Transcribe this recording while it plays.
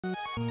Well,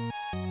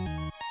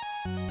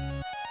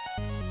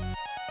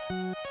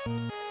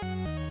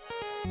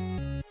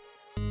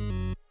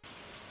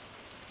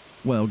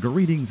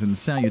 greetings and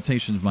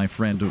salutations, my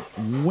friend.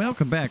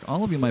 Welcome back,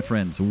 all of you, my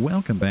friends.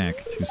 Welcome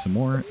back to some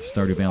more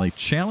Stardew Valley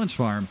Challenge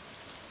Farm.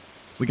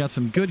 We got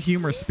some good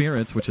humor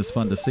spirits, which is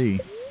fun to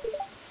see.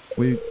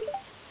 We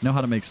know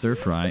how to make stir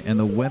fry, and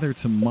the weather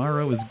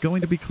tomorrow is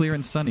going to be clear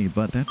and sunny,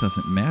 but that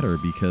doesn't matter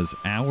because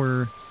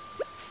our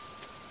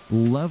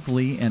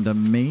lovely and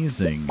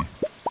amazing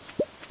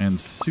and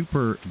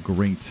super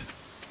great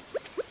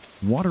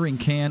watering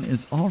can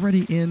is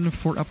already in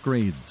for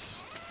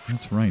upgrades.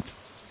 That's right.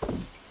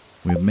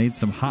 We've made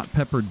some hot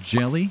pepper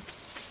jelly,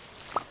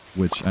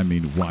 which, I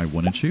mean, why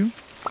wouldn't you?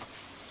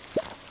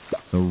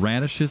 The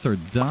radishes are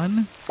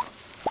done.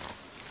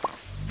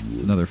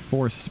 It's another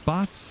 4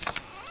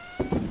 spots.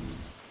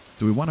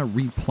 Do we want to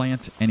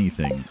replant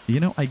anything?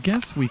 You know, I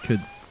guess we could...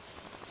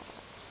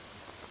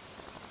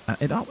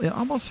 It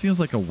almost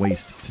feels like a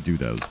waste to do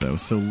those, though.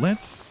 So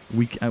let's...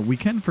 We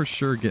can for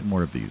sure get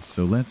more of these.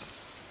 So let's...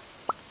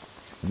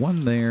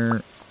 One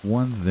there.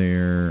 One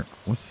there.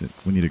 What's it?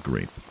 We need a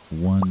grape.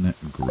 1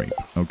 grape.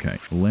 Okay,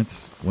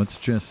 let's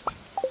just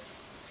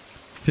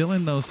fill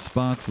in those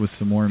spots with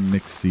some more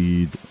mixed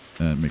seeds,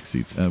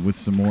 with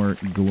some more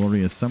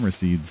glorious summer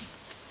seeds,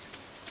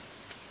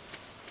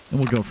 and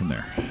we'll go from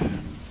there.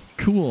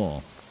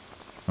 Cool.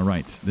 All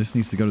right, this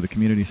needs to go to the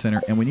community center,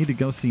 and we need to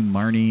go see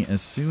Marnie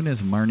as soon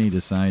as Marnie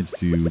decides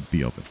to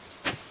be open.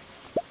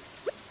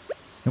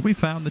 Have we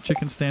found the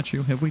chicken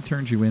statue? Have we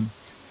turned you in?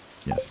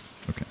 Yes.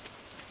 Okay.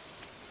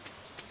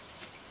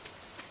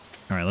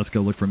 All right, let's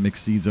go look for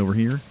mixed seeds over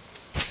here.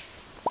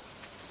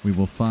 We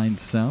will find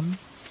some.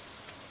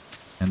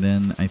 And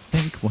then I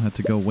think we'll have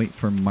to go wait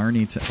for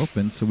Marnie to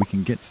open so we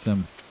can get a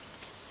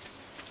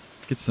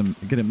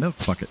milk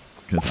bucket.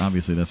 Because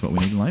obviously that's what we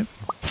need in life.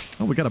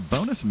 Oh, we got a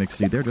bonus mixed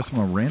seed there just from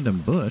a random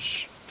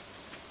bush.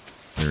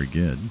 Very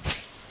good.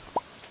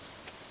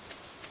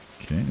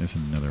 Okay, there's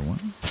another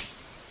one.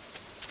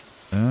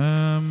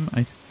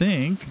 I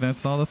think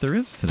that's all that there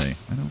is today.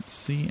 I don't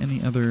see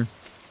any other...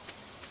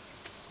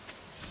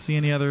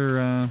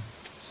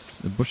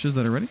 bushes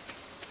that are ready.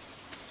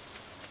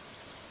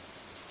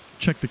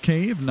 Check the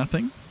cave,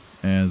 nothing,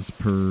 as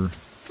per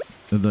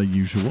the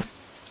usual.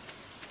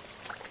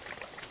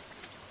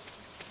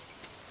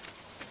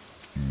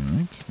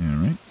 Alright,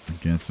 alright. I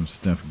got some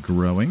stuff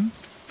growing.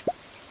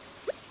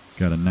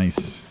 Got a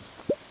nice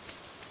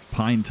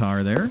pine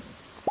tar there.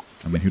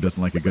 I mean, who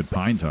doesn't like a good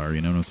pine tar,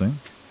 you know what I'm saying?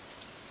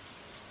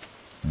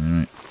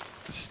 Alright.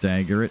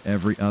 Stagger it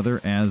every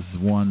other as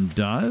one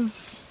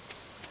does.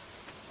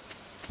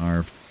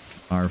 Our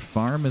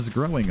farm is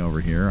growing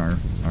over here.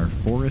 Our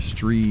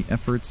forestry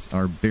efforts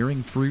are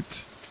bearing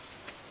fruit.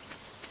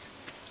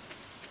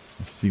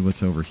 Let's see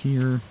what's over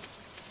here.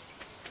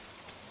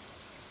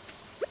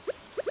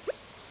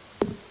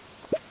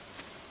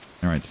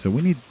 All right, so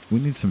we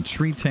need some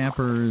tree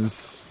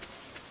tappers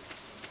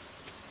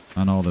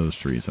on all those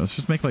trees. Let's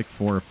just make like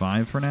 4 or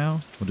 5 for now.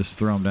 We'll just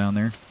throw them down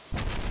there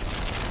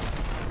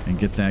and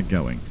get that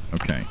going.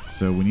 Okay,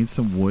 so we need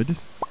some wood.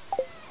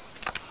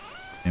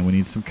 And we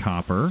need some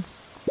copper.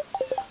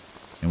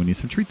 And we need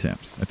some tree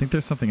taps. I think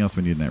there's something else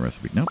we need in that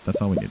recipe. Nope,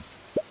 that's all we need.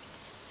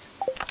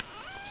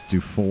 Let's do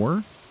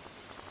 4.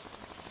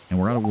 And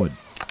we're out of wood.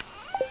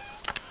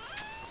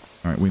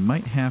 Alright, we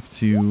might have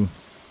to...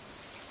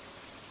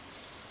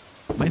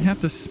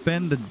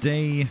 spend the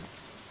day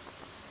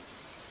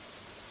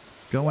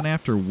going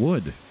after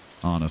wood,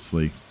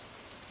 honestly.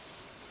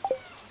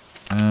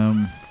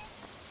 I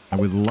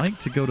would like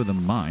to go to the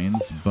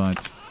mines,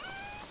 but...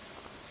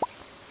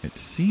 it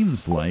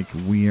seems like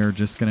we are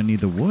just going to need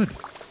the wood.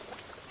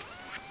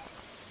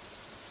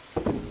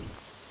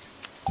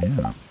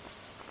 Yeah.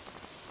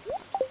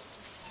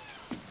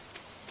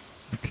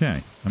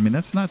 Okay. I mean,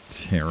 that's not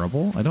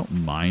terrible. I don't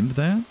mind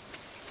that.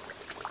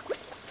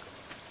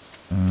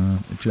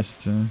 It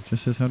just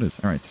is how it is.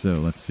 All right, so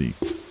let's see.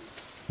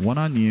 1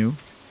 on you.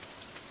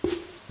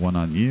 1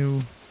 on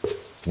you.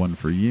 1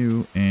 for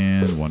you.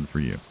 And 1 for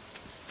you.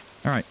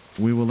 All right.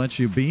 We will let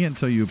you be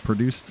until you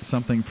produced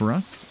something for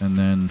us, and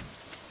then...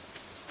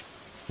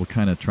 we'll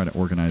kind of try to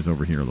organize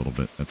over here a little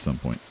bit at some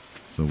point,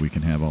 so we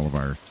can have all of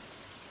our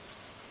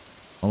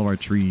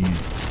tree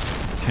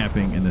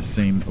tapping in the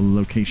same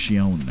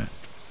location.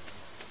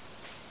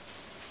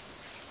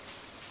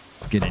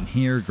 Let's get in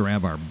here,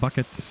 grab our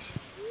buckets.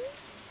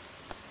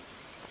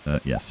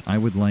 Yes, I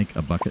would like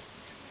a bucket.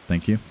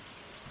 Thank you.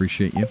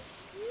 Appreciate you.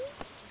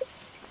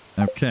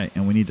 Okay,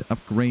 and we need to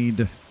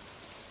upgrade...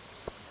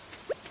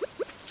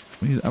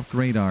 we need to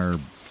upgrade our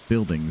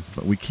buildings,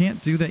 but we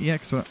can't do that yet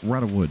because we're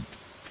out of wood.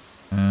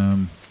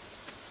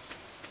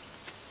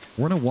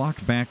 We're going to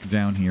walk back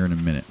down here in a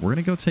minute. We're going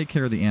to go take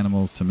care of the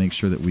animals to make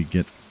sure that we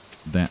get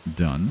that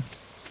done.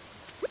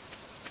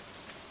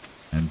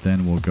 And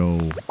then we'll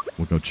go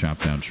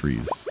chop down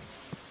trees.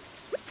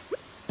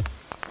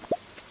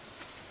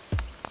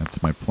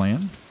 That's my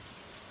plan.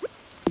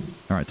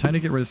 All right, time to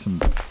get rid of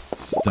some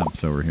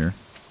stumps over here.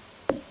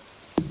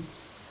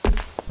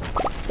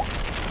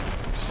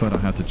 Just so I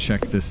don't have to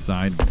check this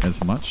side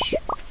as much.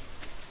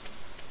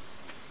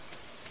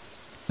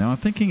 Now I'm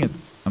thinking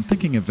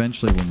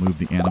eventually we'll move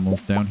the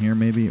animals down here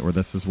maybe, or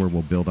this is where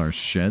we'll build our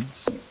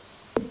sheds.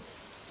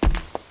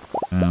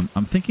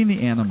 I'm thinking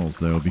the animals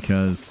though,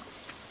 because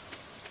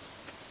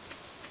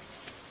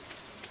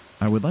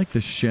I would like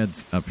the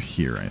sheds up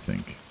here, I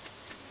think.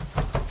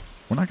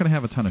 We're not going to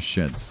have a ton of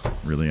sheds,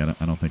 really, I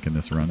don't think in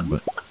this run,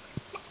 but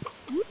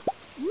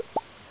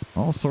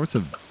all sorts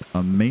of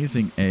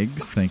amazing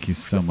eggs. Thank you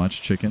so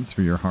much, chickens,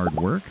 for your hard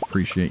work.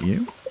 Appreciate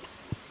you.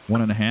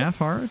 1.5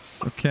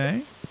 hearts.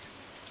 Okay.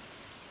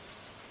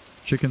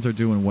 Chickens are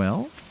doing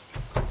well.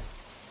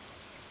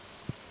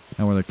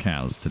 How are the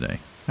cows today?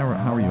 How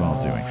are you all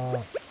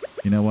doing?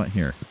 You know what?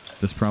 Here.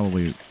 This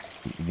probably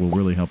will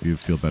really help you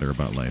feel better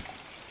about life.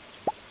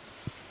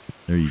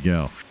 There you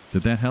go.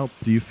 Did that help?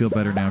 Do you feel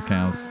better now,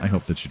 cows? I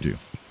hope that you do.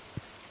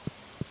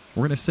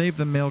 We're going to save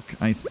the milk,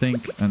 I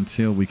think,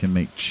 until we can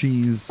make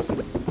cheese.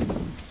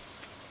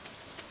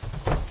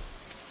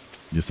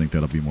 Just think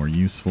that'll be more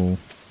useful.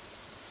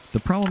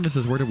 The problem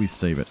is where do we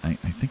save it? I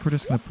think we're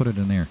just going to put it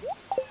in there.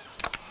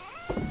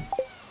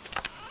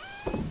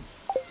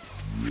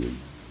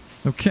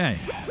 Okay,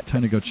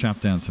 time to go chop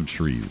down some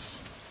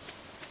trees.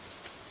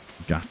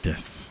 Got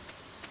this.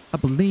 I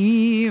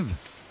believe.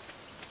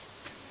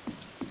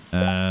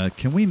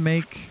 Can we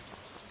make...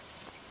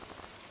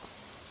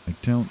 I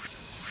don't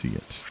see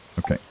it.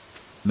 Okay.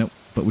 Nope,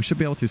 but we should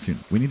be able to soon.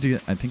 We need to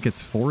get... I think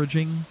it's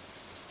foraging.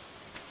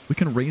 We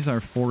can raise our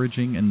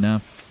foraging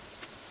enough.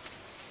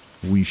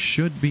 We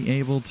should be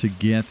able to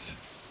get...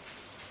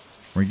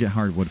 We're going to get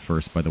hardwood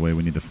first, by the way.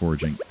 We need the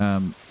foraging.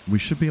 We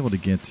should be able to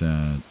get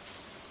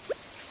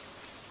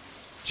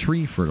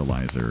tree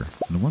fertilizer.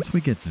 And once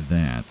we get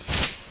that,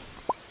 it's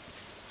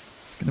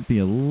going to be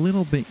a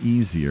little bit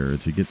easier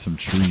to get some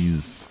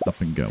trees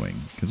up and going.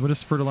 Because we'll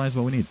just fertilize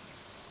what we need.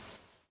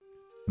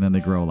 And then they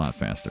grow a lot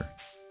faster.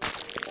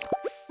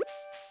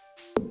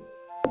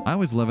 I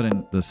always love it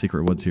in the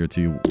secret woods here,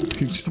 too. You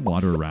can just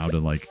wander around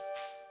and, like,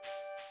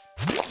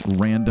 just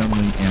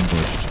randomly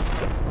ambushed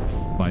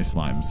by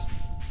slimes.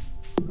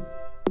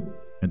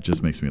 It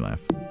just makes me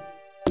laugh.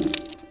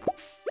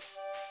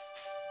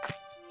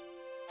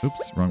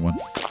 Oops, wrong one.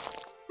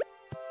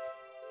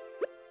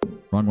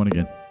 Wrong one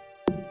again.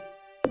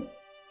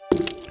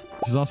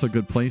 This is also a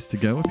good place to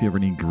go if you ever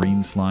need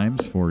green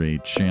slimes for a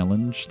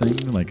challenge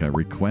thing, like a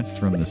request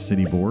from the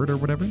city board or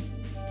whatever.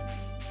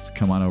 Just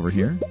come on over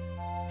here.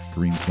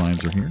 Green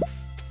slimes are here.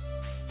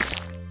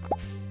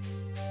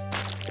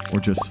 Or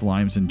just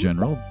slimes in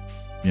general,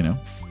 you know.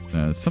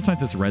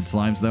 Sometimes it's red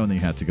slimes, though, and then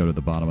you have to go to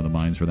the bottom of the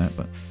mines for that,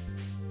 but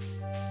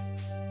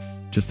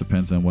just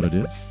depends on what it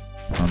is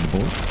on the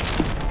board.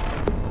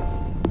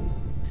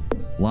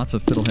 Lots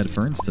of fiddlehead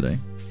ferns today.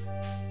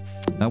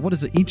 What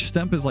is it? Each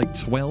stump is like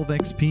 12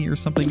 XP or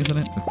something, isn't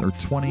it? Or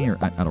 20, or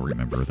I don't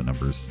remember the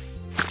numbers.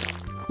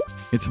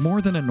 It's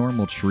more than a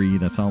normal tree,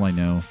 that's all I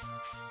know.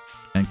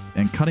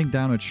 And cutting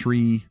down a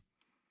tree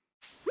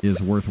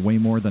is worth way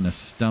more than a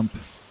stump.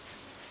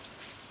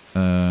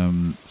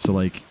 So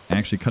like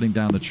actually cutting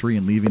down the tree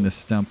and leaving the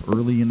stump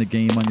early in the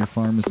game on your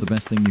farm is the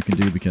best thing you can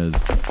do,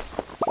 because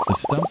the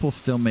stump will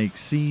still make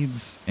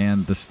seeds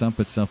and the stump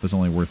itself is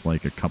only worth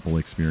like a couple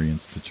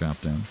experience to chop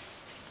down.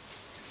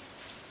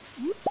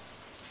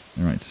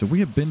 Alright, so we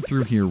have been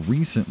through here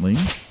recently,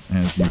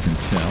 as you can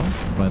tell,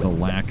 by the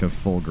lack of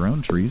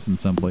full-grown trees in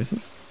some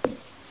places.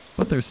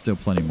 But there's still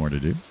plenty more to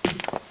do.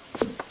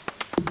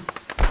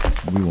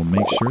 We will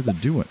make sure to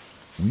do it.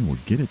 We will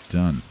get it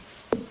done.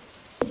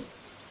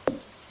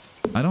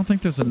 I don't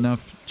think there's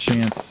enough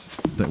chance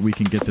that we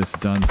can get this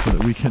done so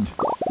that we can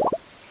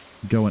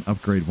go and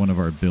upgrade one of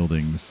our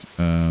buildings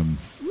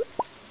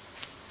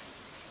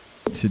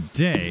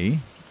today,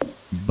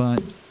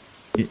 but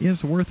it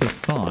is worth a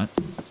thought.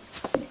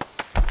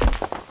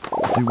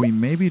 Do we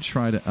maybe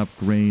try to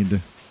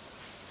upgrade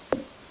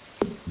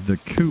the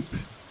coop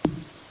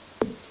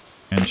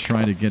and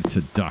try to get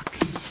to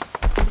ducks?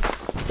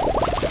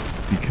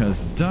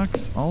 Because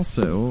ducks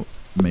also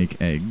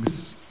make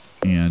eggs,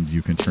 and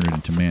you can turn it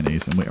into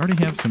mayonnaise. And we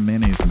already have some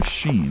mayonnaise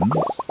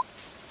machines,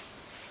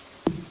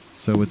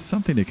 so it's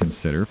something to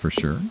consider for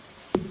sure.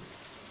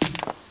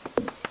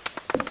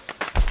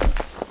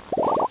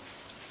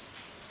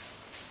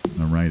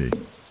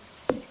 Alrighty.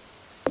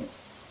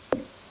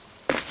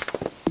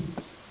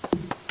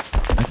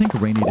 I think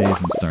rainy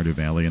days in Stardew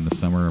Valley in the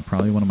summer are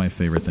probably one of my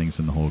favorite things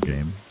in the whole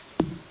game.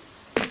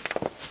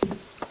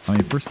 I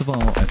mean, first of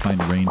all, I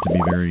find rain to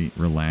be very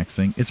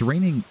relaxing. It's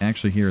raining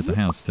actually here at the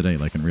house today,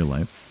 like in real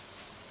life.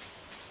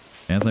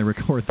 As I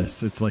record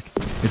this, it's like,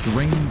 it's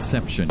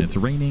rainception. It's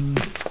raining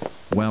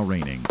while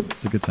raining.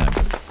 It's a good time.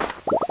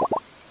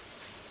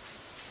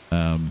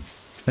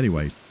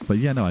 Anyway, but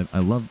yeah, no, I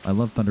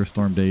love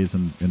thunderstorm days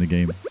in the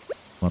game. A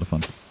lot of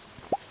fun.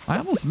 I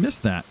almost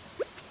missed that.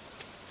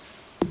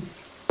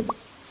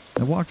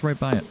 I walked right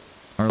by it.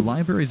 Our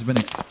library's been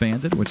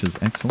expanded, which is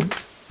excellent.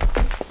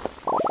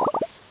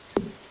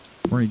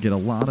 We're going to get a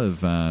lot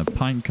of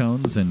pine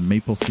cones and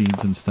maple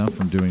seeds and stuff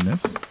from doing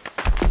this.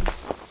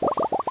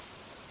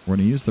 We're We're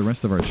going to use the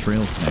rest of our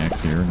trail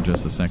snacks here in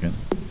just a second.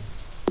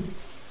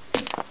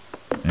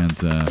 And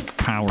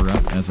power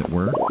up, as it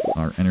were,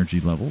 our energy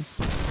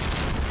levels.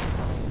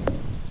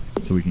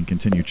 So we can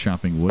continue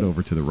chopping wood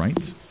over to the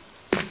right.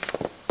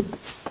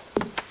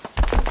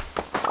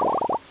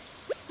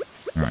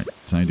 Alright,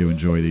 time to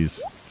enjoy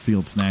these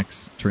field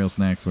snacks, trail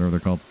snacks, whatever they're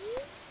called.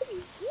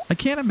 I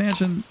can't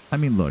imagine... I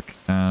mean, look,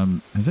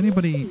 has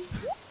anybody...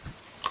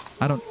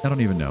 I don't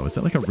even know. Is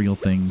that like a real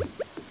thing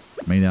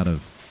made out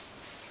of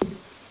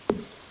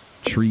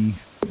tree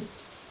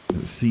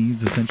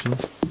seeds, essentially?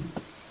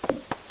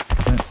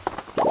 Is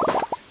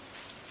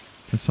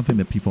that something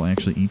that people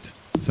actually eat?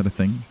 Is that a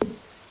thing?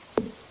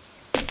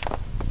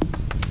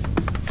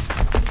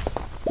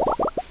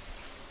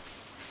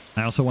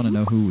 I also want to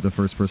know who the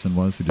first person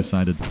was who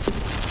decided,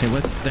 hey,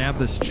 let's stab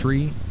this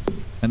tree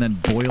and then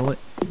boil it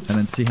and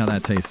then see how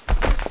that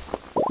tastes.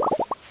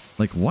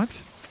 Like,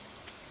 what?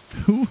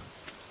 Who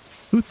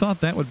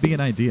thought that would be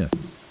an idea?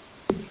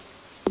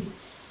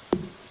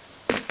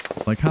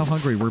 Like, how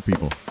hungry were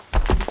people?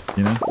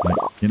 You know? Like,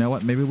 you know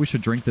what? Maybe we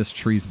should drink this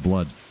tree's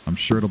blood. I'm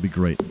sure it'll be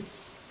great.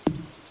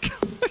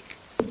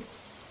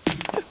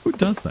 Who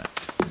does that?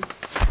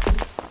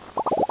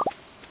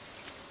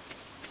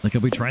 Like,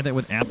 have we tried that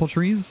with apple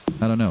trees?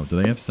 I don't know. Do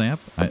they have sap?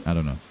 I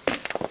don't know.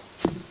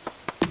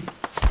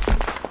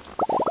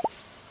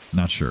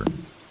 Not sure.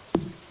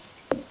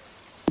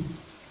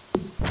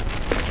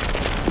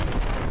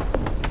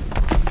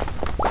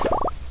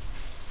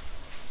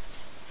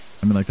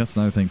 I mean, like, that's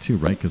another thing, too,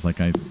 right? Because,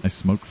 like, I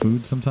smoke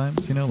food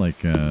sometimes, you know, like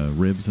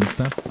ribs and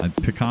stuff.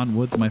 Pecan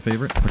wood's my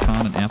favorite.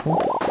 Pecan and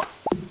apple.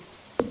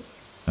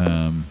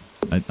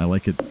 I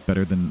like it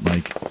better than,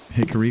 like,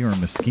 hickory or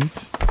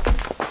mesquite.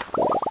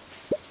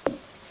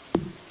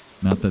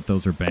 Not that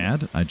those are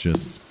bad. I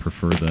just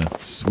prefer the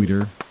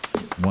sweeter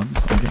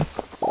ones, I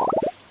guess.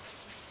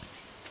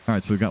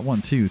 Alright, so we've got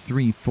 1, 2,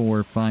 3,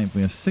 4, 5.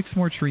 We have 6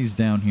 more trees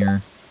down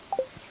here.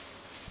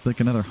 Like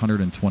another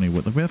 120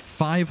 wood. Like we have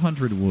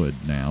 500 wood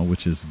now,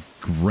 which is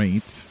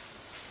great.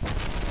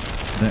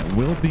 That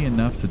will be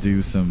enough to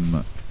do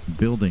some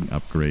building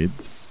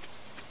upgrades.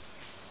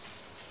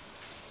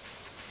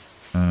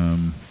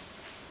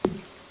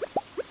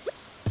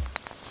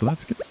 So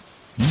that's good.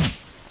 Yeah.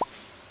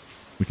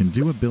 We can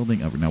do a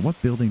building upgrade. Now,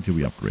 what building do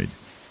we upgrade?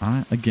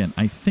 Again,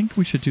 I think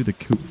we should do the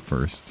coop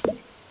first.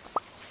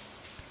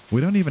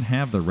 We don't even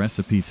have the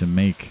recipe to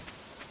make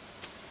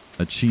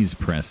a cheese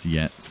press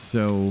yet,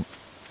 so...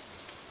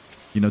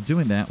 You know,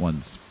 doing that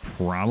one's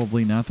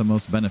probably not the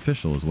most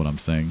beneficial, is what I'm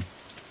saying.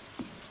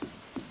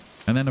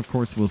 And then, of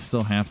course, we'll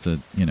still have to,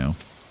 you know,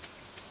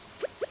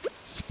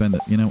 spend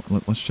it. You know,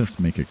 let's just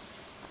make it.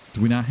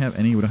 Do we not have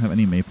any? We don't have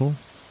any maple?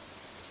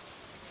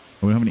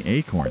 Oh, we don't have any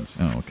acorns.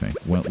 Oh, okay.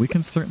 Well, we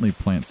can certainly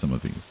plant some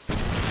of these.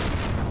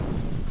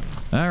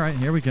 All right,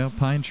 here we go.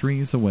 Pine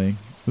trees away.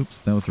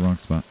 Oops, that was the wrong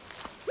spot.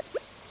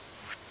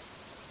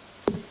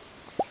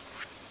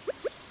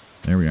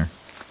 There we are.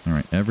 All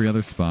right, every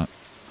other spot.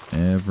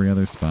 Every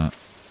other spot.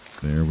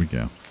 There we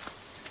go.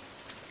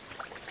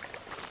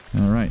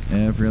 All right,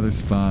 every other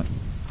spot.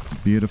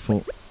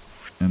 Beautiful.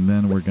 And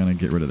then we're going to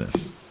get rid of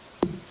this.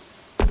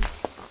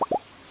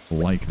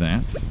 Like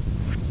that.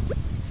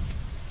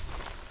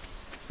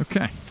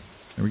 Okay.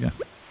 There we go.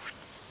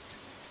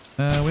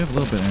 We have a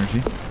little bit of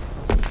energy.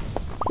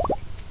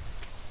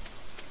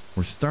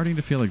 We're starting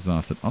to feel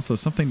exhausted. Also,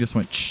 something just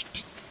went... Shh.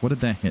 What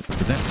did that hit? Did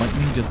that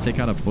lightning just take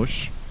out a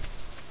bush?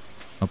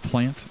 A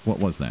plant? What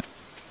was that?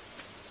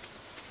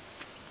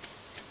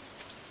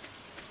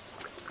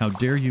 How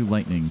dare you,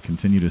 lightning,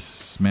 continue to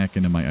smack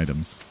into my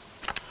items?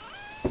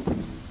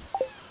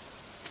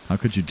 How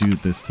could you do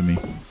this to me?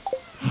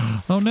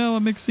 Oh no, a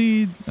mixed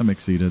seed! A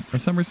mixed seed. A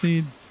summer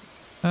seed.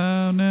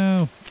 Oh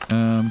no.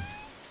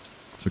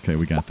 It's okay,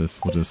 we got this.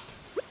 We'll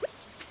just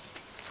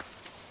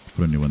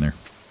put a new one there.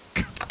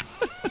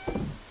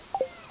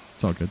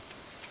 It's all good.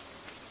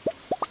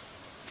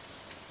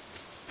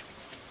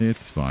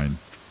 It's fine.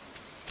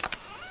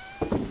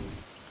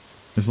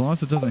 As long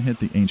as it doesn't hit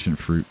the ancient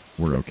fruit,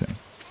 we're okay.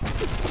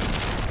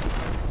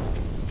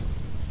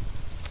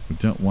 We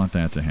don't want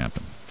that to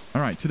happen.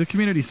 All right, to the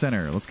community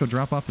center. Let's go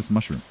drop off this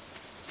mushroom.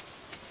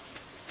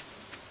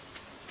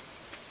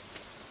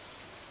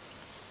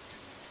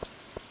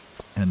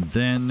 And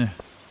then,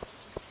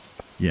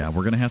 yeah,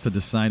 we're going to have to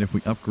decide if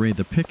we upgrade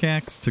the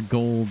pickaxe to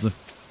gold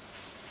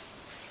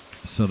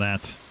so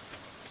that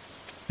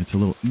it's a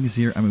little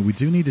easier. I mean, we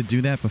do need to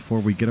do that before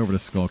we get over to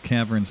Skull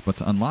Caverns, but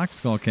to unlock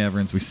Skull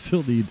Caverns, we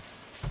still need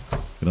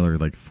another,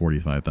 like,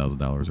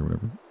 $45,000 or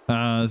whatever.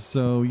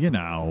 So, you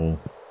know.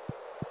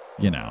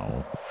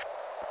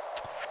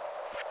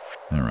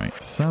 All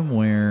right,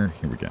 somewhere,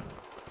 here we go.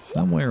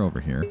 Somewhere over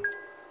here.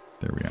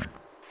 There we are.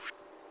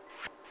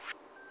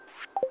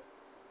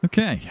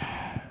 Okay.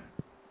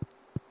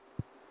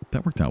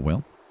 That worked out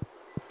well.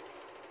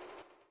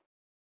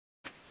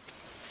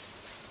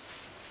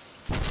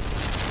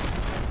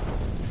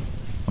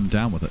 I'm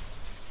down with it.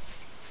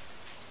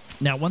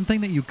 Now, one thing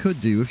that you could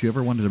do, if you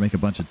ever wanted to make a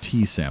bunch of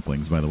tea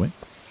saplings, by the way,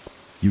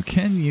 You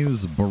can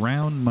use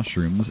brown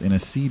mushrooms in a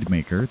seed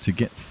maker to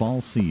get fall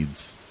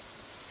seeds.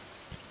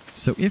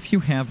 So if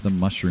you have the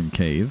mushroom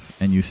cave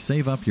and you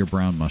save up your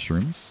brown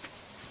mushrooms,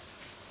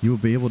 you will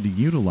be able to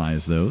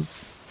utilize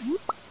those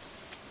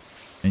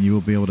and you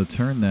will be able to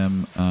turn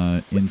them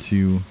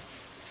into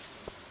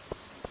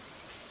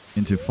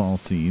fall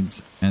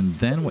seeds. And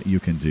then what you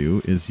can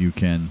do is you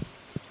can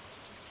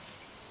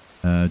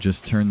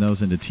just turn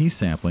those into tea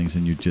saplings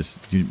and you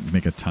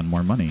make a ton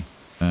more money.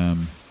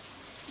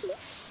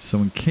 So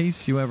in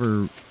case you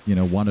ever,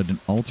 wanted an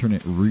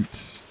alternate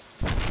route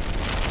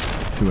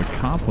to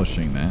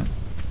accomplishing that,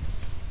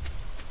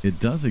 it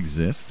does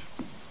exist.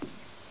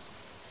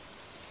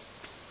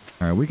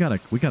 All right, we gotta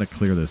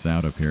clear this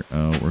out up here.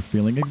 Oh, we're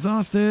feeling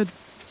exhausted.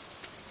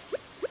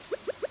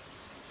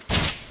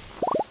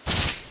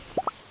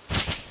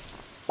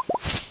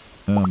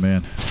 Oh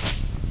man,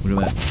 look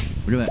at that!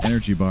 Look at that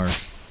energy bar.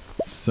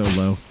 It's so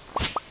low.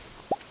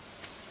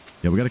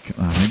 Yeah, we gotta.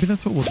 Maybe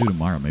that's what we'll do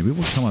tomorrow. Maybe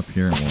we'll come up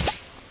here and we'll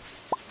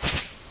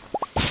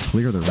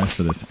clear the rest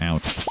of this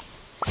out.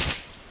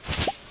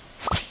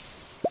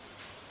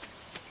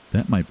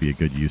 That might be a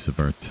good use of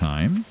our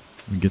time.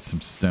 We can get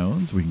some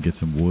stones. We can get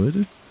some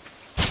wood.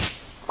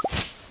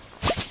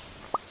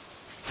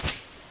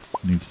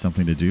 Need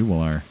something to do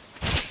while our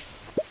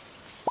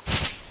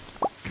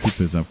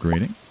coop is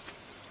upgrading.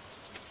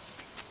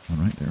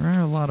 Alright, there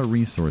are a lot of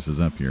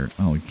resources up here.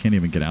 Oh, we can't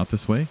even get out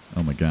this way?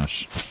 Oh my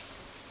gosh.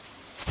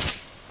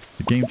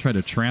 The game tried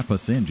to trap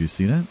us in. Do you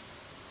see that?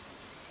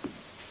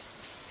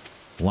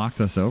 Locked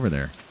us over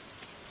there.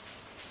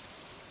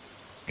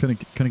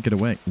 Couldn't get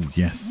away. Ooh,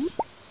 yes.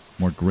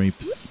 More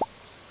grapes.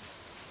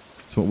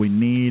 That's what we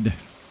need.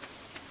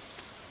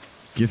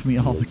 Give me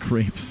all the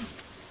grapes.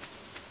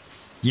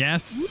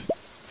 Yes!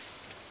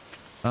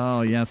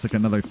 Oh, yeah, it's like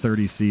another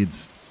 30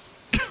 seeds.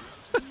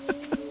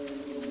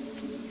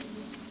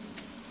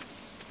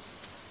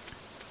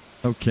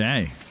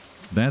 Okay.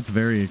 That's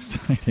very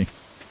exciting.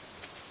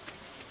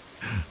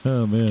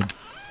 Oh, man.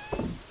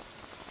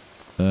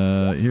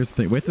 Here's the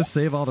thing. We have to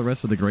save all the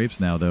rest of the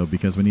grapes now, though,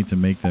 because we need to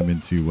make them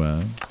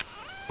into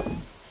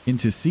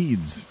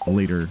seeds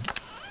later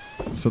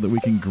so that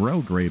we can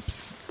grow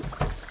grapes.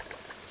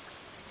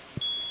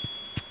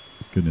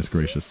 Goodness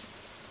gracious.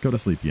 Go to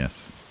sleep,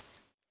 yes.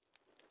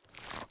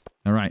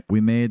 Alright,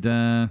 we made,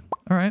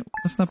 alright,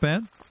 that's not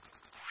bad.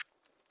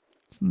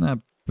 It's not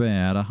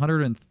bad.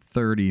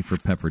 130 for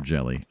pepper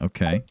jelly.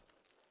 Okay.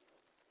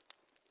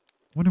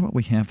 Wonder what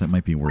we have that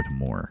might be worth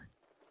more.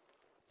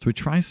 Should we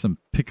try some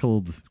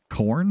pickled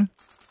corn?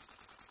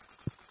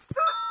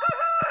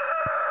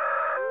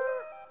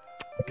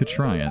 We could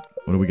try it.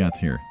 What do we got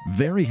here?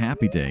 Very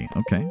happy day.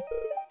 Okay.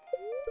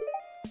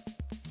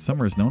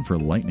 Summer is known for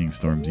lightning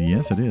storms.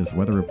 Yes, it is.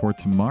 Weather report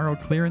tomorrow,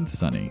 clear and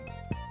sunny.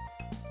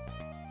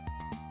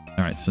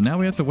 Alright, so now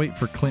we have to wait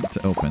for Clint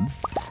to open.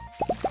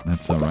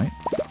 That's alright.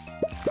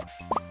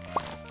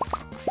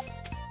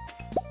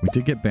 We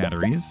did get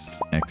batteries.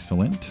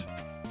 Excellent.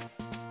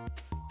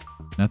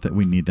 Not that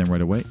we need them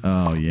right away.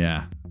 Oh,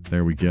 yeah.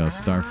 There we go.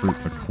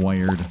 Starfruit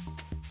acquired.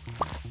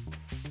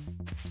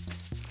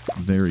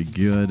 Very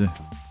good.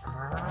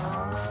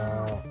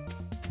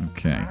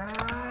 Okay.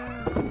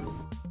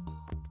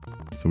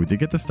 So we did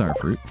get the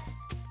starfruit.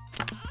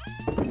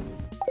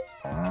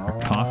 Our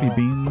coffee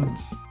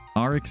beans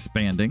are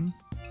expanding.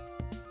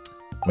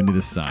 We need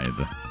a scythe.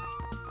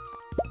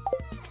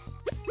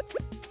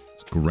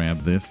 Let's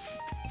grab this.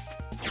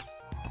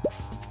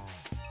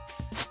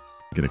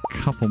 Get a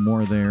couple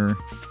more there.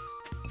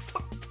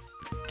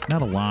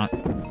 Not a lot,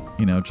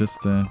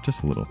 just a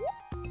little.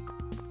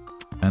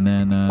 And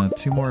then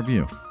 2 more of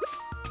you.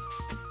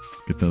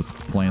 Let's get those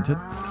planted.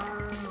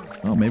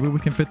 Oh, maybe we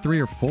can fit 3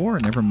 or 4.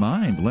 Never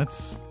mind.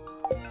 Let's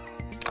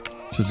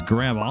just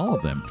grab all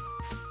of them.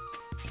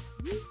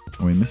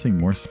 Are we missing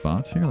more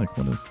spots here? Like,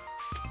 what is...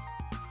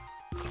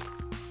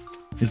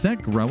 Is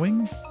that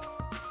growing?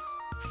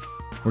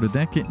 Or did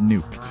that get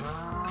nuked?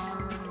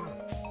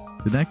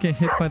 Did that get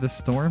hit by the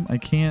storm? I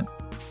can't...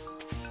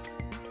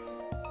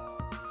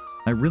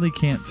 I really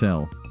can't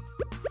tell.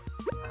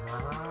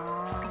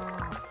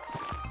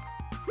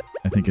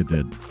 I think it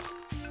did.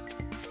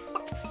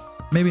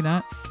 Maybe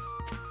not.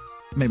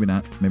 Maybe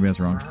not. Maybe I was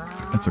wrong.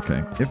 That's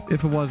okay.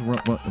 If it was, we're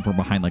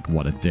behind like,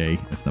 what, a day?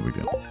 That's no big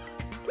deal.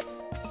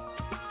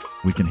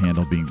 We can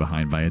handle being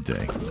behind by a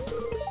day.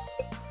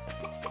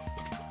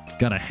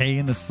 Got a hay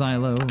in the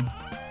silo.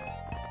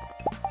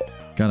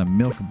 Got a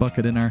milk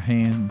bucket in our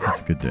hands. It's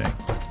a good day.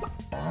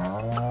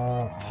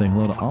 Say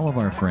hello to all of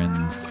our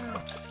friends.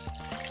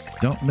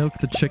 Don't milk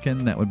the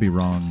chicken. That would be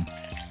wrong.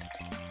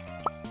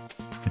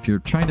 If you're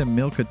trying to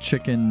milk a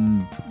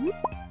chicken,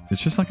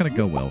 it's just not going to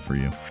go well for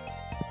you.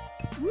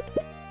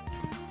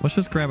 Let's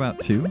just grab out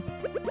 2.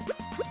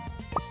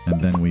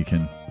 And then we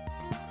can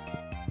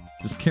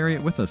just carry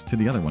it with us to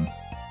the other one.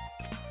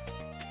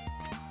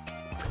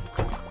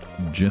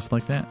 Just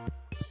like that.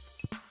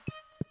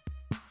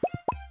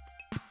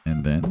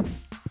 And then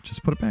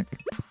just put it back.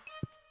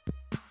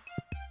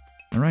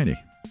 Alrighty.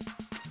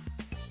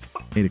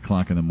 8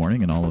 o'clock in the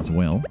morning and all is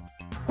well.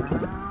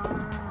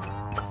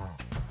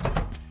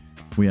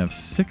 We have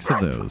 6 of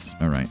those.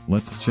 All right,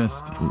 let's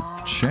just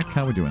check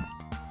how we're doing.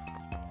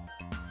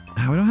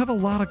 We don't have a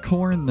lot of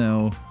corn,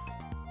 though.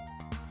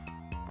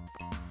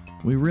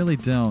 We really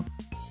don't.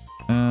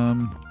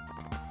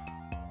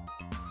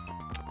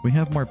 We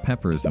have more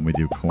peppers than we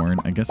do corn.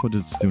 I guess we'll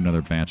just do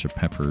another batch of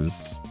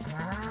peppers.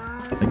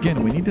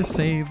 Again, we need to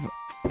save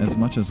as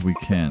much as we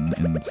can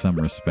in some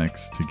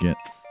respects to get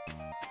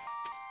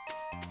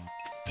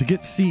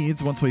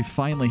seeds once we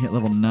finally hit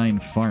level 9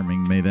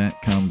 farming. May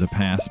that come to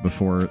pass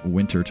before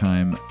winter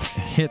time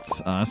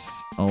hits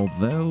us.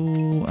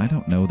 Although, I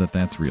don't know that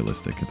that's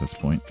realistic at this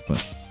point,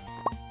 but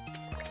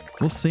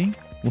we'll see.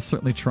 We'll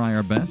certainly try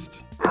our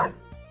best.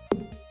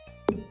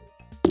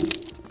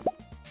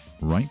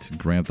 Right,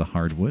 grab the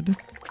hardwood.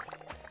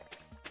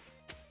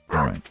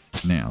 Alright,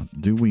 now,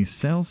 do we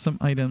sell some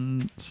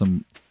items,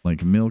 some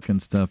like milk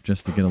and stuff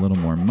just to get a little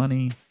more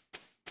money?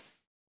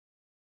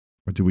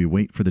 Or do we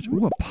wait for the...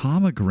 Ooh, a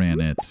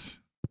pomegranate!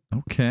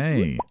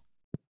 Okay.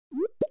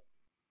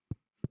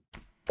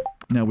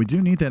 Now, we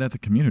do need that at the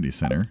community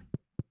center.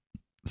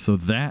 So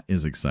that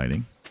is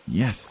exciting.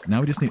 Yes, now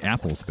we just need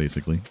apples,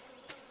 basically.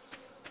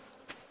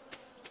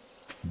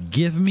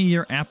 Give me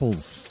your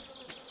apples!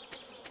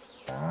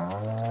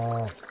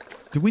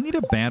 Do we need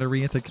a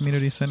battery at the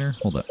community center?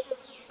 Hold up.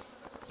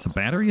 Is a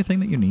battery a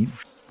thing that you need?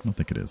 I don't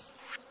think it is.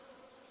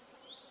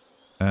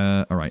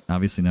 Alright,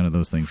 obviously none of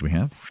those things we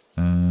have.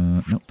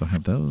 Nope, don't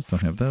have those,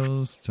 don't have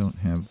those, don't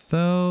have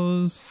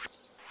those.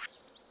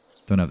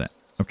 Don't have that.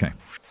 Okay.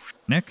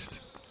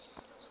 Next.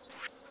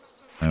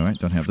 Alright,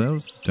 don't have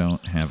those,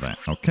 don't have that.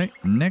 Okay,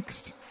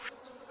 next.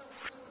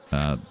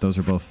 Those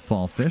are both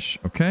fall fish,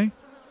 okay.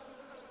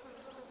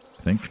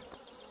 I think.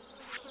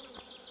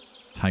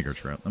 Tiger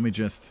trout. Let me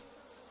just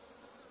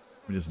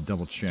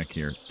double check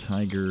here. A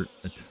tiger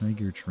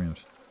trout.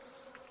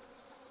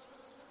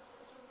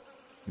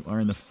 You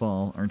are in the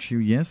fall, aren't you?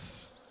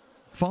 Yes.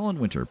 Fall and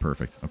winter,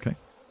 perfect. Okay.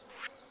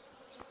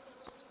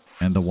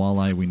 And the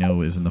walleye we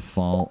know is in the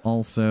fall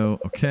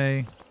also.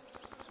 Okay.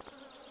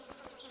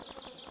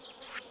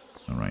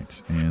 All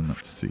right, and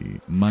let's see.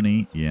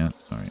 Money, yeah.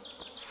 All right.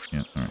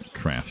 Yeah. All right.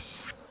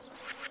 Crafts.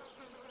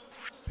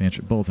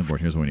 Pantry bulletin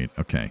board. Here's what we need.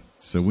 Okay,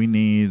 so we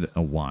need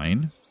a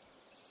wine.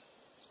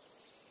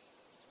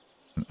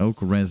 An oak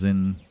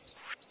resin,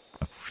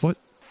 a foot,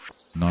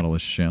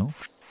 nautilus shell.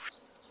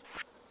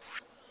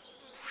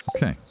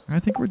 Okay, I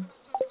think we're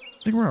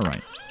all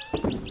right.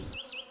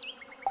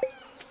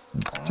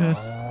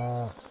 Just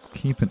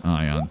keep an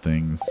eye on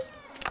things.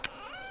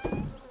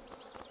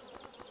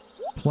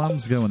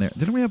 Plums go in there.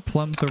 Didn't we have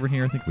plums over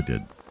here? I think we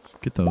did.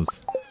 Get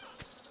those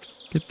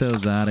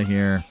out of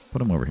here. Put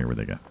them over here where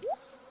they go.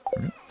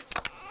 Okay.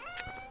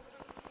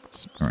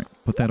 All right,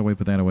 put that away.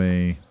 Put that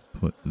away.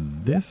 Put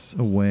this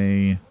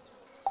away.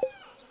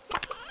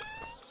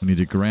 We need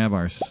to grab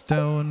our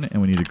stone,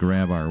 and we need to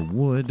grab our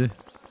wood.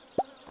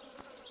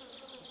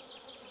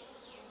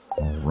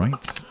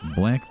 Alright.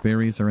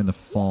 Blackberries are in the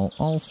fall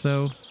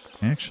also.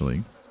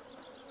 Actually,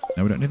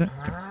 no, we don't need that?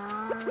 Okay.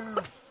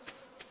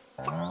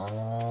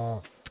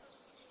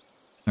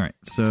 Alright,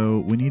 so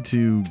we need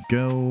to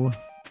go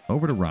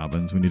over to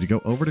Robin's. We need to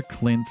go over to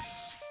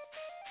Clint's.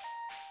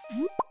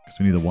 Because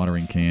we need the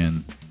watering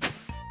can.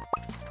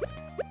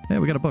 Hey,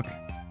 we got a book.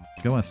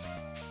 Go us.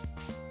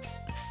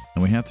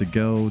 And we have to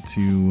go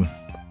to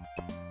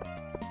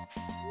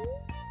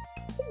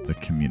the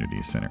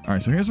community center. All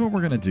right, so here's what we're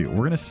going to do. We're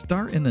going to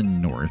start in the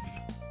north.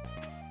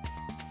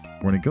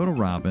 We're going to go to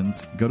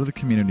Robin's, go to the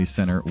community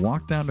center,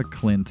 walk down to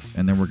Clint's,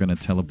 and then we're going to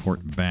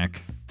teleport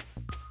back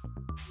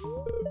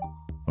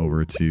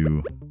over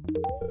to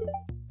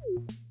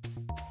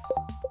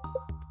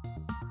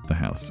the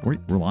house.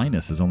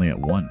 Linus is only at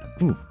 1.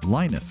 Ooh,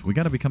 Linus, we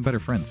got to become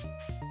better friends.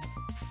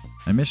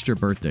 I missed your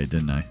birthday,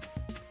 didn't I?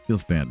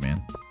 Feels bad,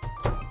 man.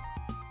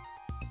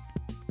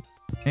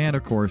 And,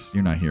 of course,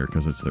 you're not here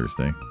because it's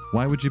Thursday.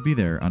 Why would you be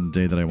there on a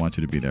day that I want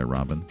you to be there,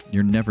 Robin?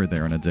 You're never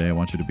there on a day I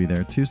want you to be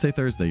there. Tuesday,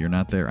 Thursday, you're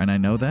not there. And I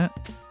know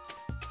that.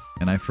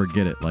 And I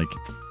forget it, like,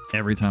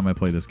 every time I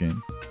play this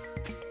game.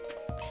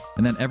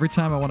 And then every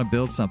time I want to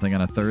build something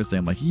on a Thursday,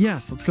 I'm like,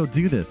 yes, let's go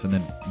do this. And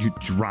then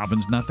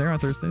Robin's not there on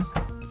Thursdays.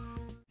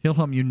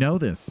 Hilham, you know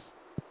this.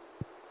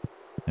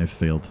 I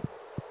failed.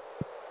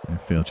 I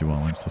failed you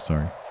all. I'm so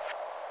sorry.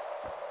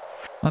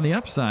 On the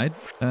upside,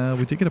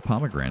 we did get a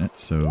pomegranate,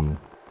 so...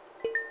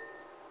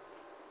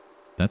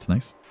 That's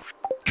nice.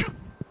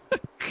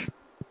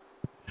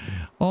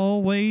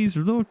 Always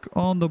look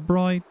on the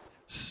bright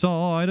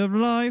side of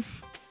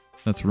life.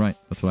 That's right.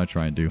 That's what I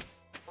try and do.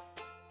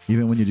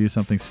 Even when you do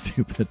something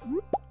stupid.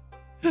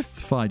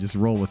 It's fine. Just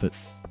roll with it.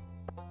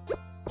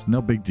 It's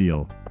no big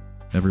deal.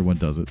 Everyone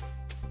does it.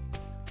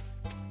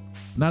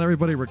 Not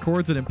everybody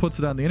records it and puts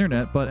it on the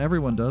internet, but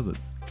everyone does it.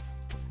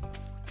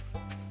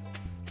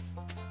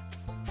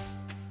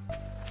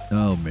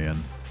 Oh,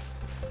 man.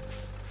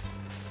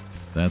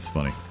 That's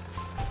funny.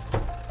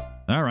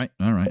 All right.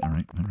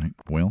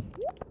 Well,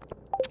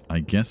 I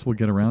guess we'll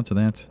get around to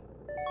that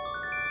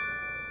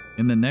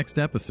in the next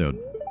episode.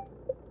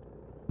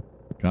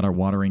 Got our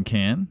watering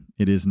can.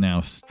 It is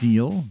now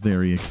steel.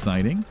 Very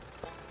exciting.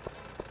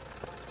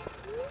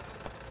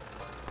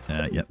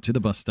 Yep, to the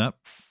bus stop.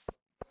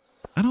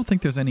 I don't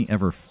think there's any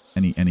ever.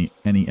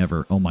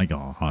 Oh my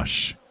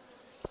gosh.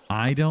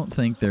 I don't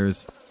think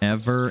there's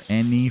ever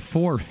any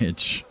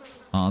forage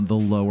on the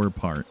lower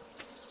part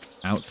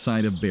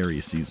outside of berry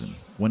season.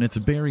 When it's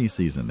berry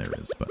season, there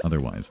is, but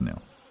otherwise, no.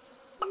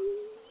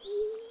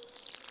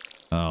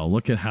 Oh,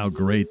 look at how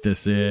great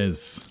this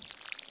is.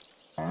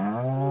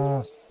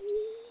 Oh,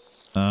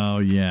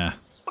 yeah.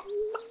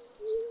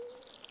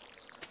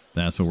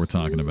 That's what we're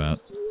talking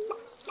about.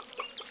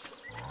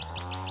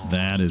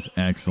 That is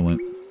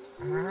excellent.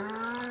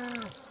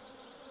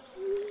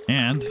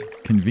 And,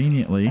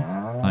 conveniently,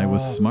 I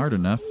was smart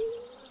enough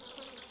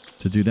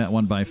to do that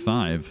one by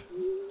 5.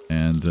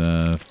 And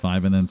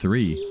 5 and then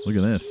 3. Look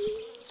at this.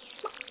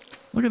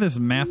 Look at this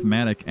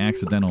mathematic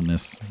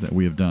accidentalness that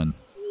we have done.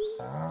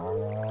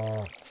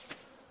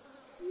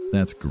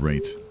 That's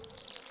great.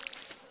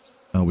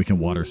 Oh, we can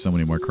water so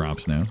many more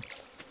crops now.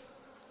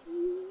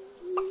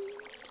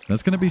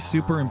 That's going to be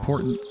super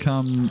important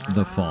come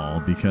the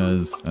fall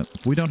because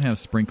if we don't have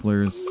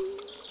sprinklers...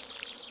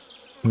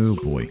 Oh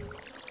boy.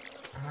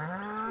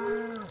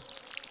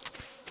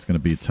 It's going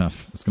to be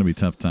tough. It's going to be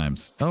tough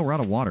times. Oh, we're out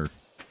of water.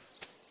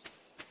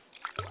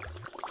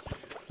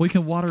 We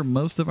can water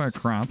most of our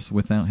crops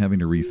without having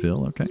to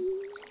refill. Okay.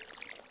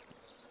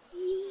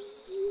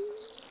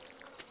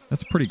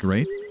 That's pretty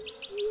great.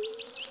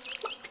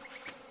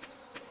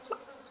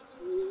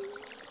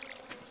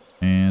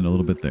 And a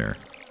little bit there.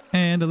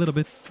 And a little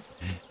bit.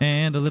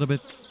 And a little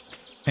bit.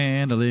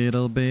 And a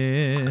little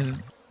bit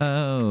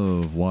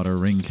of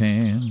watering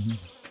can.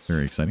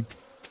 Very exciting.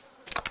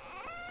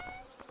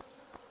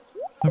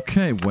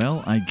 Okay,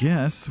 well, I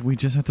guess we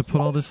just have to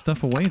put all this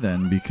stuff away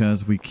then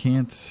because we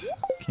can't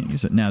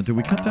use it. Now, do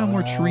we cut down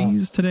more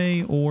trees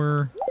today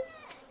or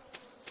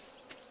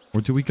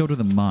do we go to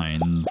the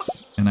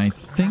mines? And I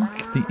think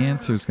the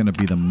answer is going to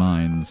be the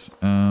mines.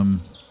 I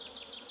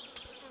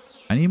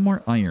need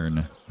more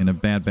iron in a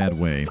bad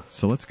way.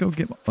 So let's go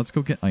get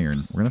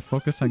iron. We're going to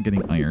focus on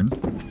getting iron.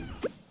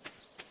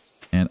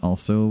 And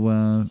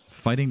also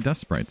fighting dust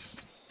sprites.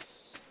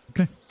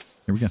 Okay,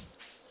 here we go.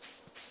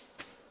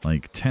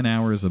 Like 10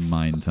 hours of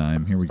mine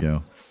time. Here we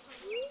go.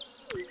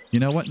 You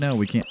know what? No,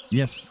 we can't.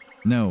 Yes.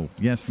 No.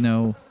 Yes.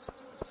 No.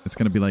 It's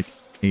going to be like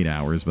 8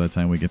 hours by the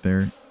time we get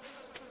there.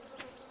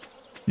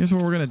 Here's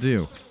what we're going to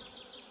do.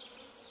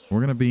 We're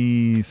going to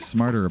be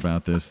smarter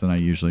about this than I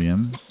usually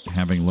am,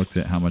 having looked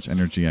at how much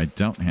energy I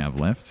don't have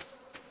left.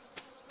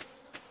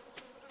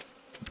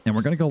 And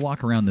we're going to go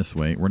walk around this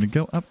way. We're going to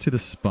go up to the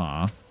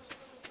spa.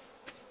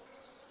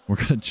 We're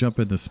going to jump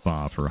in the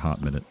spa for a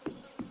hot minute.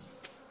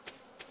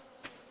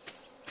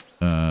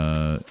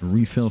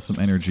 Refill some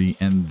energy,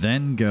 and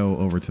then go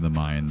over to the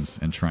mines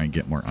and try and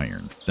get more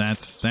iron.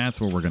 That's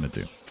what we're going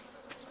to do.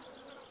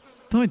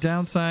 The only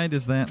downside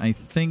is that I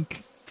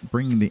think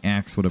bringing the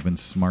axe would have been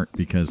smart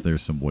because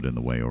there's some wood in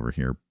the way over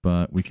here,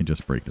 but we can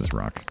just break this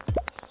rock.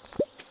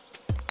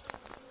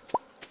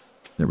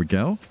 There we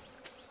go.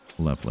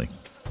 Lovely.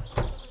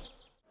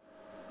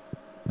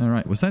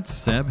 Alright, was that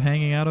Seb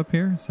hanging out up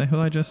here? Is that who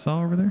I just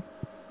saw over there?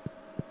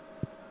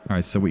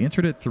 Alright, so we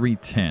entered at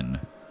 3:10.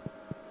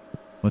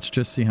 Let's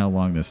just see how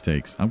long this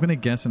takes. I'm going to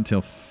guess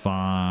until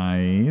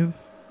 5.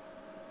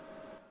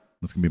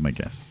 That's going to be my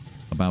guess.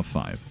 About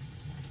 5.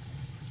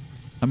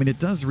 I mean, it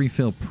does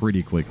refill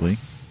pretty quickly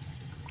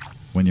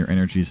when your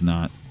energy's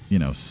not, you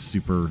know,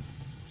 super,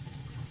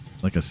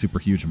 like a super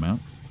huge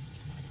amount.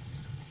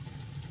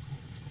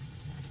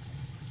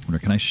 I wonder,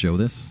 can I show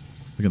this?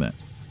 Look at that.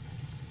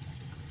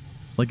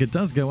 Like, it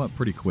does go up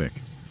pretty quick.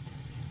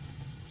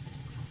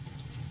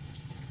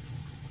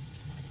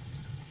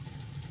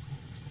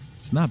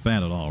 It's not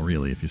bad at all,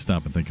 really, if you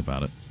stop and think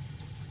about it.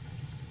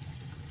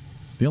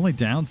 The only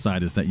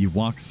downside is that you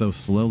walk so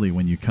slowly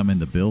when you come in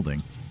the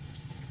building.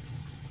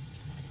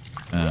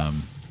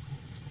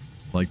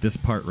 Like this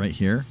part right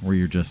here, where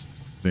you're just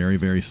very,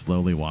 very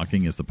slowly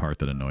walking, is the part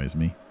that annoys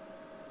me.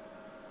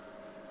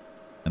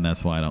 And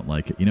that's why I don't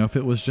like it. You know, if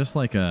it was just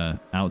like a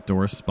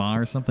outdoor spa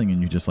or something,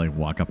 and you just like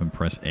walk up and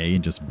press A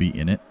and just be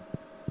in it,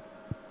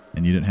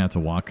 and you didn't have to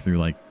walk through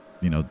like,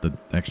 you know, the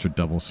extra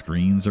double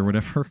screens or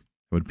whatever,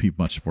 it would be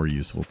much more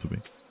useful to me.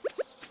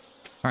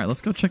 All right,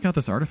 let's go check out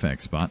this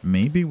artifact spot.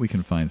 Maybe we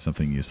can find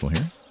something useful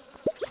here.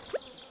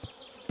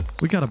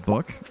 We got a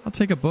book. I'll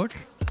take a book.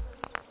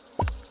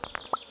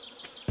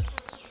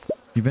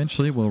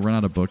 Eventually, we'll run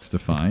out of books to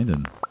find,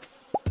 and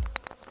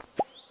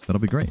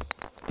that'll be great.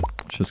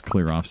 Let's just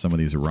clear off some of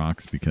these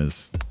rocks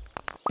because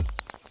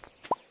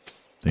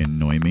they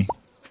annoy me.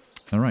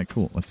 All right,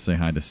 cool. Let's say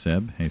hi to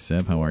Seb. Hey,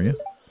 Seb, how are you?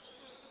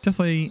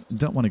 Definitely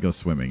don't want to go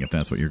swimming if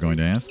that's what you're going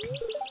to ask.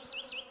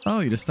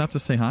 Oh, you just stopped to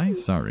say hi?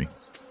 Sorry.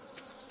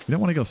 You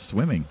don't want to go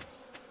swimming.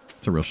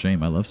 It's a real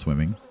shame. I love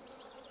swimming.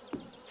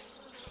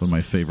 It's one of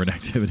my favorite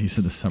activities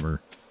in the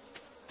summer.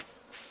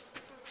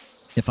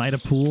 If I had a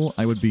pool,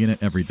 I would be in it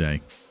every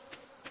day.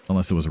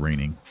 Unless it was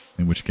raining,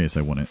 in which case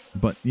I wouldn't.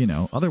 But, you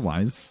know,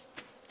 otherwise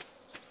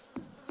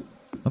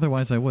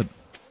I would.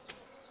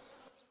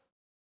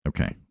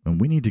 Okay. And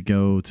we need to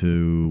go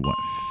to, what,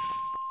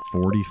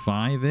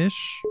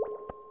 45-ish?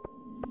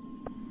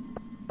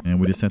 And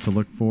we just have to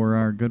look for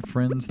our good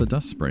friends, the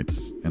dust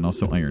sprites, and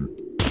also iron.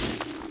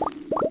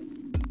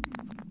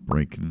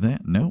 Break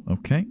that. No,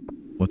 okay.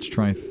 Let's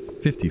try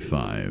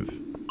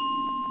 55.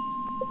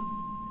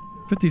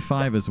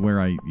 55 is where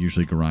I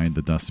usually grind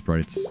the dust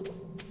sprites.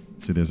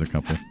 See, there's a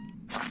couple.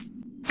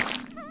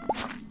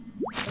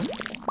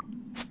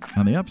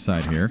 On the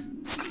upside here,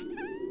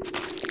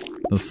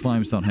 those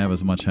slimes don't have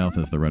as much health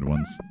as the red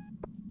ones.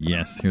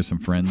 Yes, here's some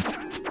friends.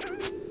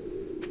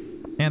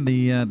 And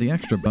the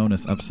extra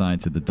bonus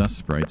upside to the dust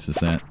sprites is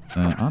that,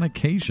 on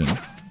occasion,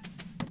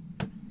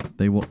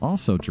 they will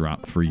also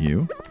drop for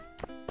you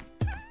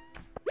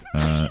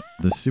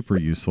the super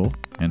useful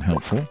and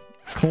helpful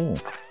coal.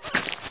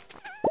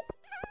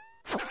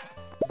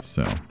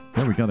 So,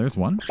 there we go. There's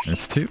one.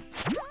 There's two.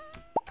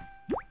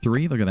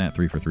 Three. Look at that.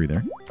 3 for 3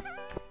 there.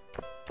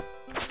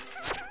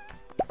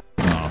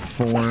 Aw,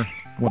 4.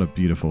 What a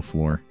beautiful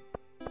floor.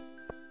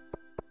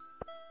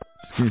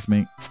 Excuse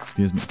me.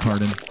 Excuse me.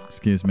 Pardon.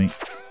 Excuse me.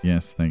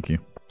 Yes, thank you.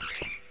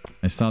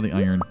 I saw the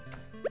iron.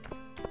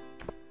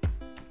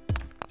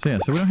 So yeah,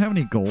 so we don't have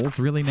any goals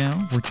really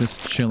now. We're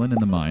just chilling in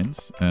the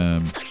mines.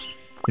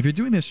 If you're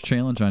doing this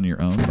challenge on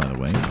your own, by the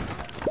way,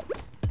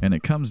 and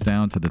it comes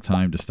down to the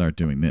time to start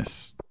doing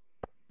this,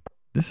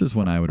 this is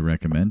when I would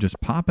recommend just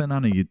popping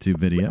on a YouTube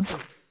video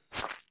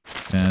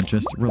and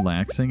just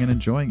relaxing and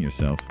enjoying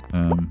yourself.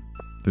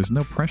 There's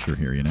no pressure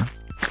here, you know?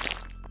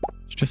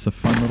 It's just a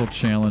fun little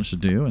challenge to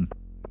do, and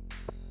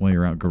while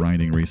you're out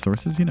grinding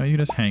resources, you know, you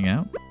just hang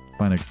out,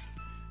 find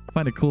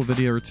a cool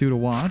video or two to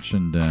watch,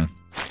 and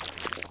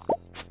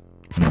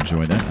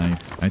enjoy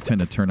that. I tend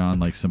to turn on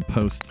like some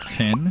Post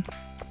 10.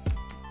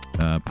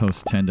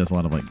 Post 10 does a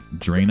lot of like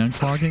drain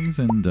uncloggings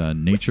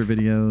and nature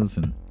videos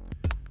and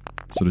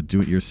sort of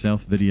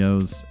do-it-yourself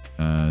videos.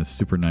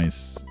 Super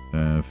nice,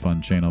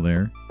 fun channel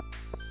there.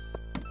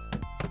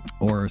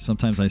 Or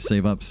sometimes I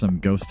save up some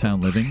Ghost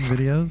Town Living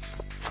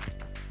videos.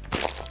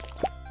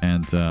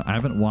 And I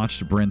haven't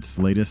watched Brent's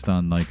latest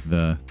on like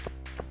the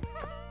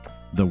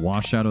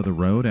washout of the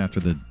road after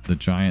the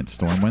giant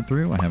storm went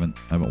through. I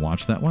haven't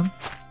watched that one.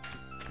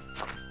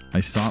 I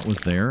saw it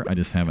was there. I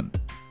just haven't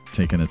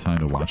taken the time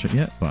to watch it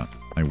yet, but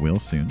I will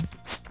soon.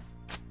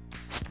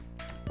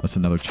 That's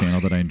another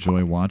channel that I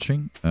enjoy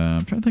watching.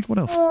 I'm trying to think what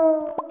else.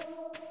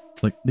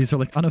 Like, these are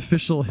like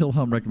unofficial Hill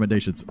Home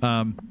recommendations.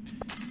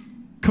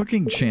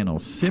 Cooking channel,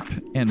 Sip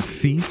and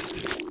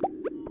Feast,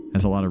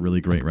 has a lot of really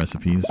great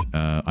recipes.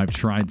 I've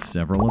tried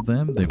several of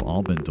them. They've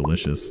all been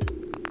delicious.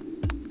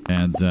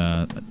 And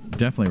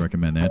definitely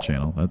recommend that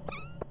channel.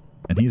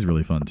 And he's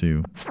really fun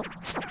too.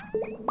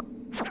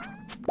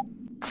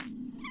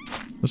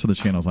 Those are the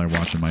channels I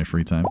watch in my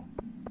free time.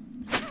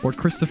 Or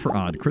Christopher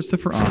Odd.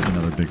 Christopher Odd's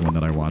another big one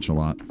that I watch a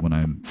lot when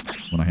I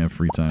have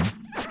free time.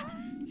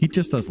 He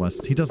just does let's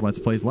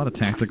plays, a lot of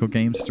tactical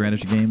games,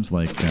 strategy games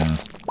like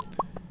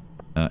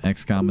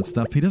XCOM and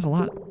stuff. He does a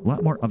lot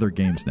more other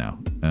games now.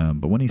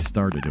 But when he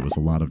started, it was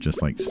a lot of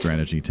just like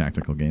strategy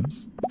tactical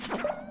games.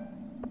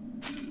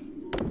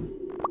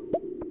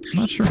 I'm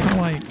not sure how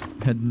I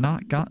had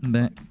not gotten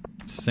that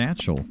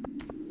satchel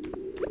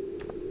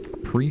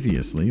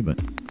previously, but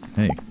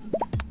hey,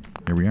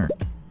 here we are.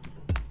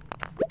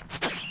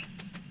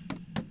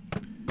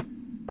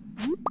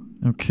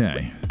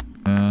 Okay.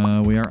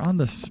 We are on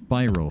the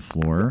spiral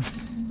floor.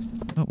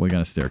 Oh, we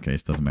got a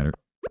staircase. Doesn't matter.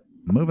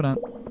 Moving on.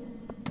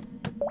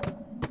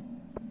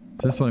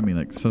 So this is what I mean.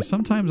 Like, so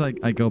sometimes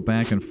I go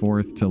back and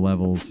forth to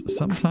levels.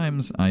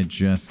 Sometimes I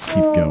just keep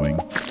going.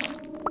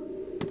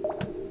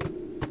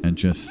 And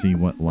just see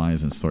what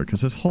lies in store.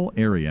 Because this whole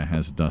area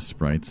has dust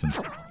sprites. And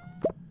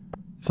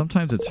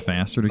sometimes it's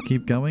faster to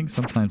keep going.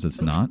 Sometimes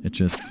it's not. It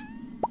just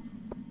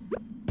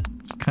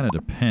kind of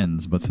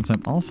depends. But since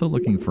I'm also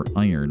looking for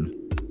iron,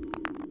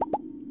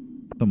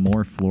 the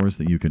more floors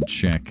that you can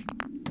check,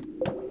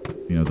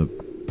 you know,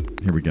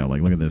 here we go.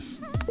 Like, look at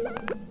this.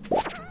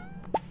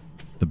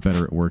 The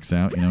better it works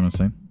out. You know what I'm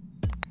saying?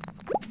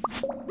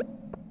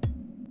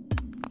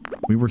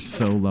 We were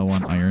so low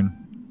on iron.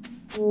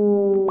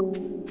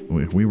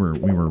 We were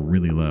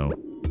really low.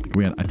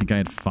 I think I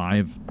had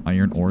 5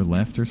 iron ore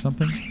left or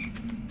something.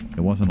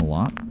 It wasn't a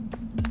lot.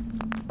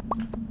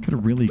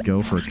 Could really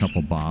go for a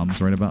couple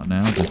bombs right about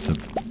now just to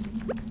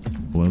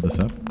blow this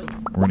up.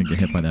 We're gonna get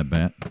hit by that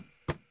bat.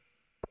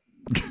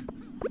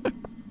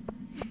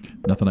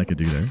 Nothing I could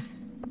do there.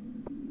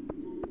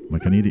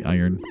 Like, I need the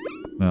iron.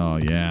 Oh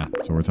yeah,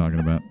 that's what we're talking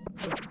about.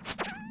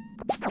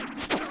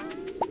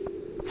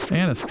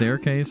 And a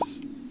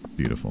staircase.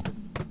 Beautiful.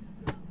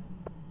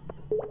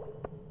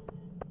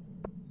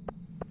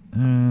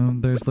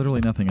 There's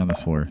literally nothing on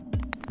this floor.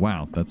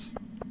 Wow, that's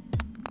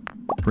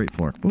a great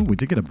floor. Ooh, we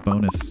did get a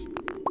bonus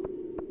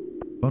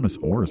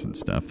ores and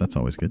stuff. That's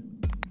always good.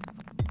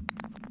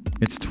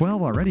 It's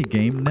 12 already,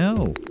 game.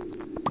 No.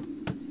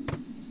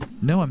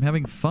 No, I'm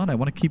having fun. I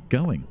want to keep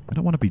going. I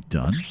don't want to be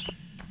done.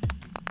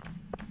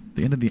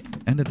 The end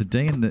of the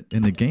day in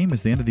the game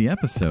is the end of the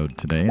episode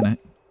today, and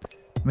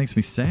it makes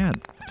me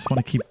sad. I just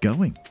want to keep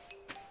going.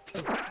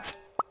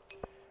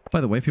 By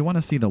the way, if you want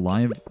to see the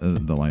live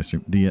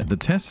stream, the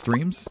test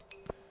streams,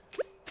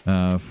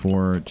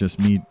 for just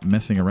me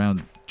messing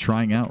around,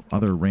 trying out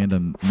other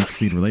random Mixed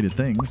Seed related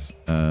things.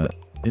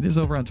 It is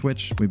over on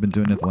Twitch. We've been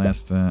doing it the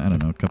last, I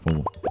don't know,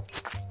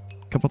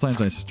 couple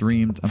times I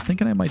streamed. I'm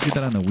thinking I might do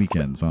that on the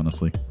weekends,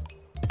 honestly.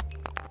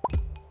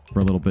 For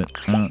a little bit.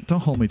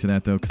 Don't hold me to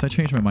that, though, because I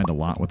change my mind a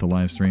lot with the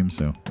live stream,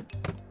 so...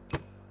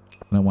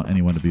 I don't want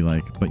anyone to be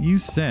like, but you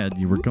said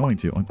you were going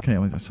to. Okay,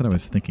 I said I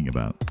was thinking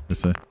about.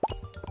 There's a...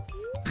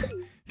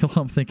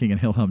 Hilhum thinking and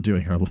Hilhum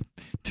doing are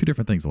two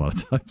different things a lot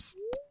of times.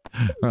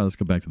 All right, let's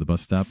go back to the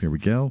bus stop. Here we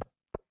go.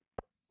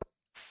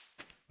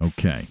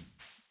 Okay.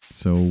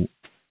 So,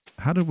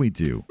 how did we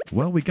do?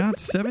 Well, we got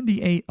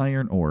 78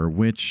 iron ore,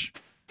 which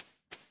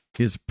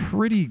is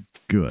pretty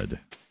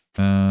good.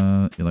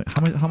 Like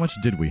how much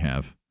did we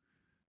have?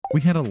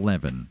 We had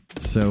 11.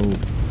 So,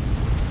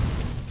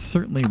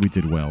 certainly we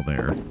did well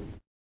there.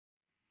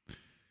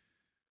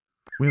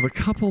 We have a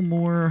couple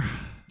more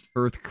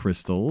earth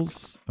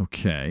crystals.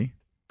 Okay.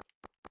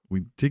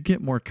 We did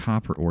get more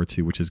copper ore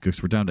too, which is good.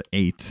 So we're down to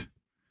 8.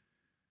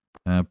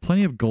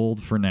 Plenty of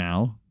gold for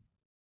now.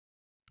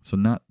 So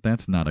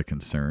that's not a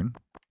concern.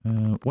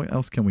 What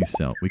else can we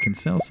sell? We can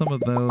sell some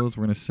of those.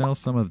 We're going to sell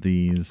some of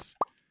these.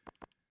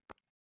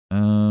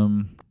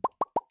 We're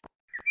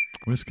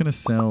just going to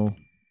sell,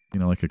 you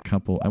know, like a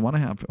couple. I want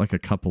to have like a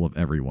couple of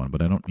everyone,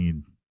 but I don't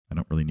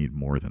really need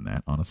more than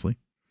that, honestly.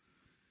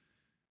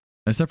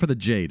 Except for the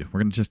jade. We're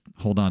going to just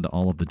hold on to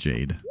all of the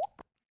jade.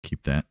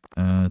 Keep that.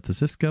 Does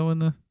this go in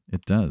the...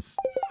 It does.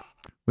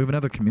 We have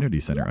another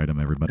community center item,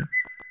 everybody.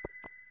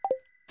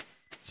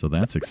 So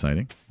that's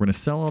exciting. We're going to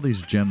sell all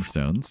these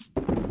gemstones.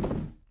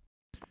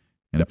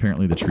 And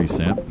apparently the tree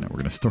sap. No,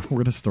 we're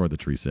going to store the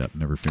tree sap.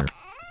 Never fear.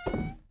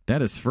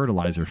 That is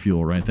fertilizer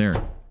fuel right there.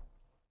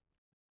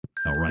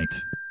 All right.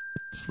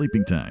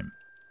 Sleeping time.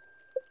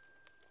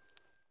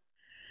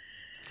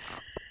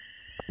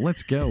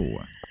 Let's go.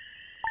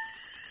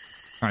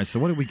 All right,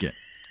 so what did we get?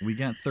 We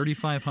got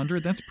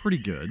 3,500. That's pretty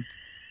good.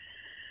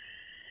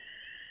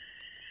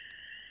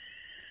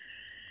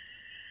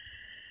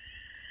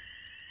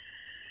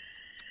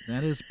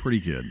 That is pretty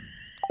good.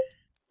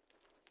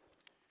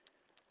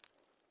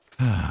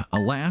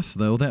 Alas,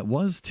 though, that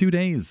was 2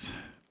 days.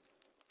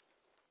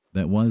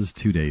 That was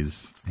 2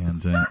 days.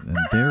 And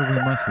there we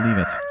must leave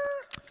it.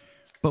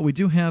 But we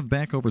do have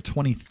back over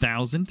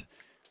 20,000,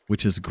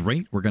 which is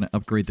great. We're going to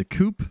upgrade the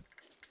coop.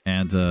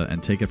 And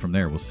take it from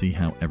there. We'll see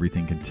how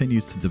everything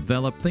continues to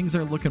develop. Things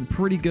are looking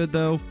pretty good,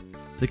 though.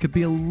 They could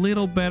be a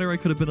little better. I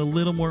could have been a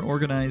little more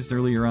organized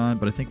earlier on,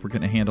 but I think we're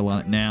getting a handle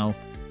on it now.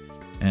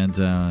 And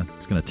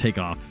it's going to take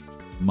off,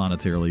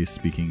 monetarily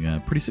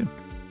speaking, pretty soon.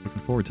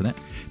 Looking forward to that.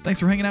 Thanks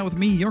for hanging out with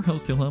me, your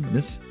host, Hilhum, in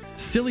this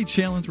silly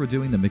challenge we're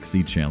doing, the Mixed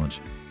Seed Challenge.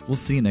 We'll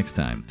see you next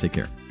time. Take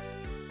care.